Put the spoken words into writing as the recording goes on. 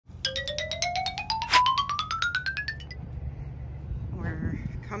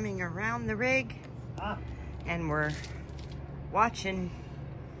coming around the rig and we're watching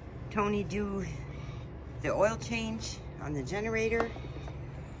Tony do the oil change on the generator.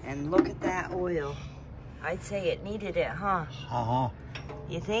 And look at that oil. I'd say it needed it, huh?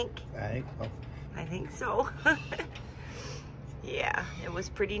 You think? I think so. I think so. Yeah, it was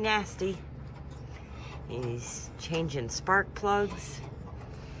pretty nasty. He's changing spark plugs.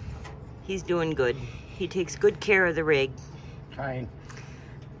 He's doing good. He takes good care of the rig. Trying.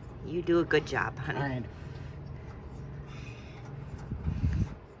 You do a good job, honey. Trying.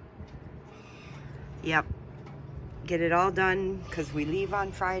 Yep. Get it all done because we leave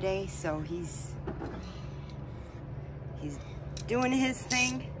on Friday, so he's doing his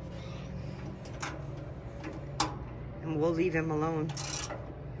thing. And we'll leave him alone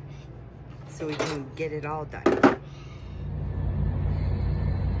so we can get it all done.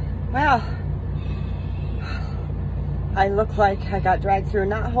 Well, I look like I got dragged through,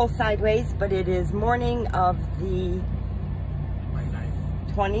 not a hole sideways, but it is morning of the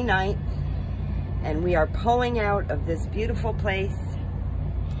 29th, and we are pulling out of this beautiful place,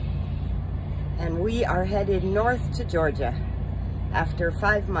 and we are headed north to Georgia after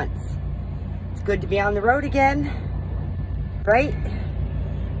 5 months. It's good to be on the road again, right?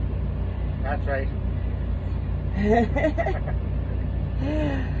 That's right.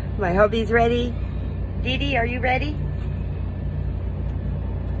 My hubby's ready. Dee Dee, are you ready?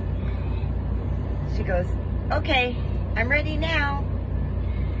 She goes, okay, I'm ready now.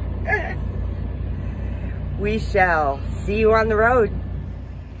 We shall see you on the road.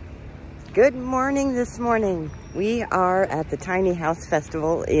 Good morning this morning. We are at the Tiny House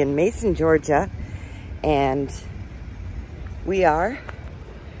Festival in Mason, Georgia, and we are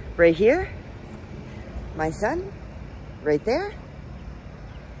right here, my son, right there,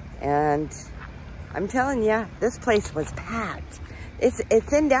 and I'm telling you, this place was packed. It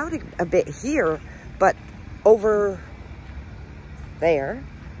thinned out a bit here, but over there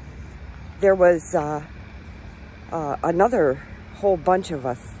was another whole bunch of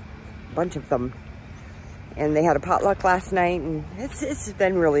them, and they had a potluck last night, and it's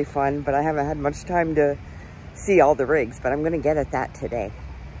been really fun, but I haven't had much time to see all the rigs, but I'm gonna get at that today.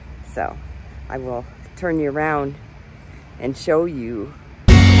 So I will turn you around and show you.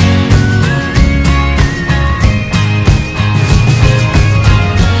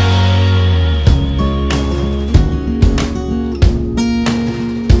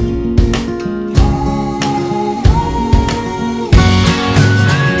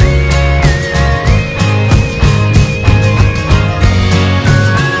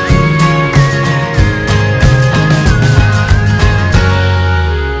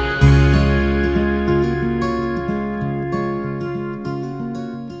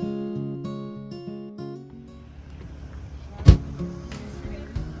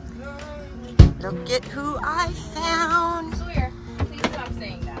 Look at who I found. Sawyer, please stop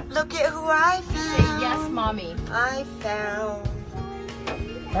saying that. Look at who I found. Say yes, mommy. I found.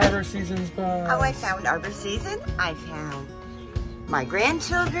 Arbour season's bus. Oh, I found Arbour season. I found my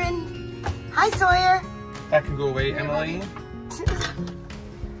grandchildren. Hi, Sawyer. That can go away, Emily. I'm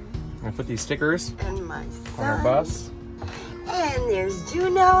gonna put these stickers And my son. on our bus. And there's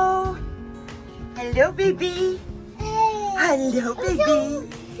Juno. Hello, baby. Hello, baby.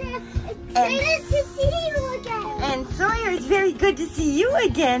 And Sawyer, it's very good to see you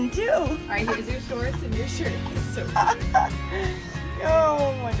again, too. All right, here's your shorts and your shirt. So cute.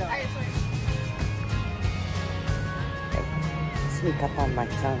 Oh, my God. All right, Sawyer. Sneak up on my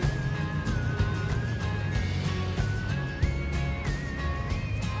son.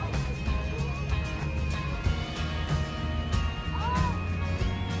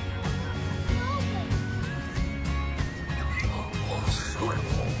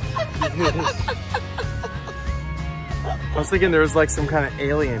 I was thinking there was like some kind of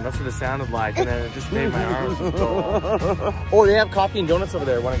alien. That's what it sounded like, and then it just made my arms go. Oh, they have coffee and donuts over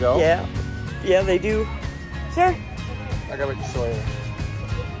there. Want to go? Yeah. Yeah, they do. Sure. I got to show you.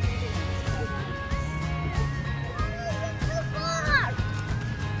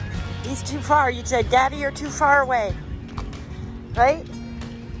 He's too far. You said, Daddy, you're too far away. Right?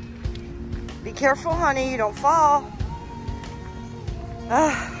 Be careful, honey. You don't fall.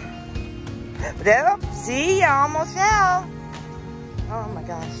 Yep. See, I almost fell. Oh, my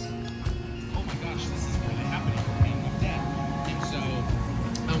gosh. Oh my gosh, this is really happening. We're paying off debt. And so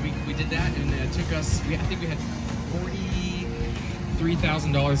we did that, and it took us, I think we had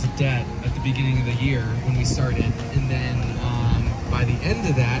 $43,000 of debt at the beginning of the year when we started. And then by the end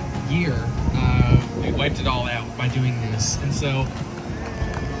of that year, we wiped it all out by doing this. And so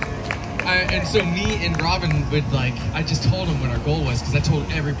And so me and Robin would I just told him what our goal was because I told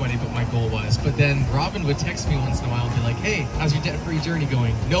everybody what my goal was. But then Robin would text me once in a while and be like, hey, how's your debt-free journey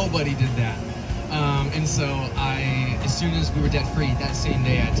going? Nobody did that. And so as soon as we were debt-free, that same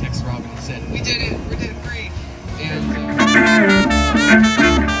day I texted Robin and said, we did it, we're debt-free. And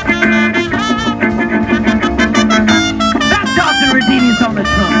that's Dr. Redini's on the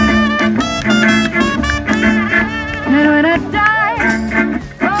drum. And when I die,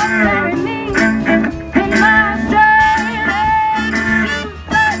 oh, bury me in my dirt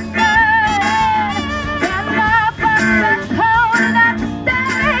and love the cold that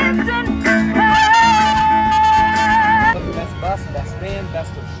stands in her. Best bus, best band,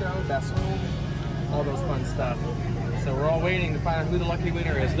 best of show, best room, all those fun stuff. So we're all waiting to find out who the lucky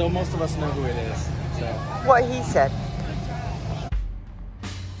winner is, though most of us know who it is. So. What he said.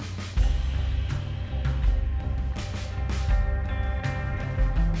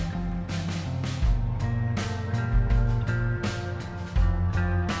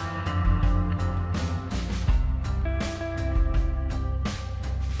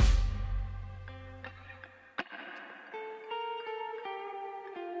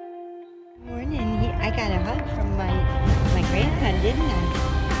 Morning. I got a hug from my grandson, didn't I?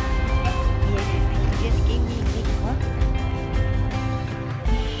 Yeah, he just gave me a big hug.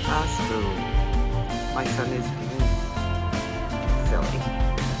 Fast food. My son is being silly.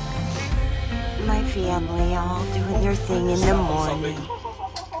 My family all doing their thing in the morning.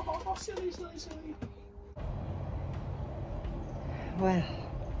 Well,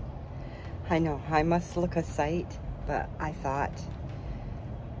 I know I must look a sight, but I thought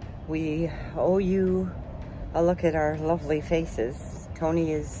we owe you a look at our lovely faces.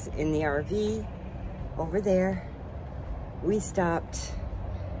 Tony is in the RV over there. We stopped.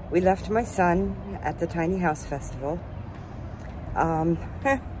 We left my son at the Tiny House Festival.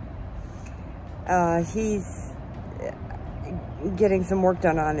 He's getting some work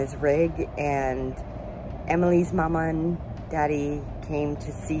done on his rig, and Emily's mama and daddy came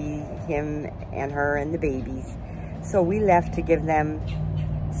to see him and her and the babies. So we left to give them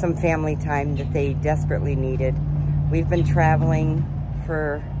some family time that they desperately needed. We've been traveling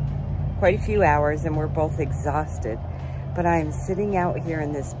for quite a few hours and we're both exhausted, but I'm sitting out here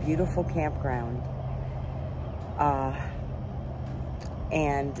in this beautiful campground,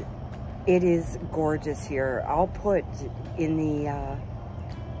 and it is gorgeous here. I'll put in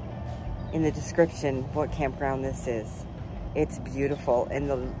the description what campground this is. It's beautiful, and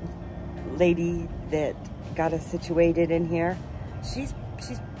the lady that got us situated in here, she's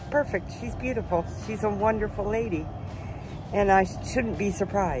perfect. She's beautiful. She's a wonderful lady, and I shouldn't be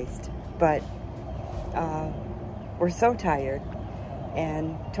surprised, but we're so tired,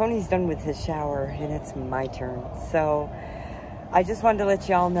 and Tony's done with his shower and it's my turn. So I just wanted to let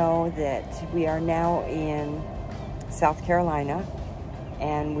y'all know that we are now in South Carolina,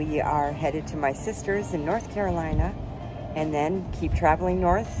 and we are headed to my sister's in North Carolina, and then keep traveling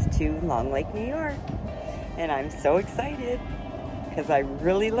north to Long Lake, New York. And I'm so excited because I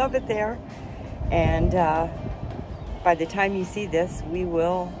really love it there. And by the time you see this, we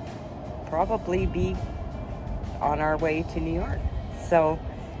will probably be on our way to New York. So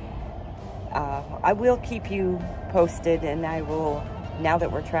I will keep you posted, and I will, now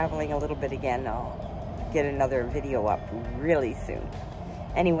that we're traveling a little bit again, I'll get another video up really soon.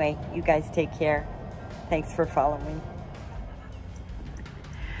 Anyway, you guys take care. Thanks for following.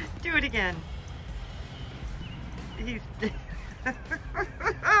 Do it again. He's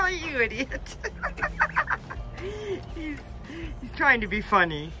oh, you idiot. He's trying to be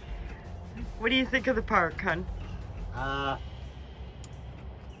funny. What do you think of the park, hon?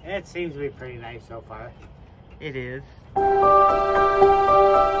 It seems to be pretty nice so far. It is.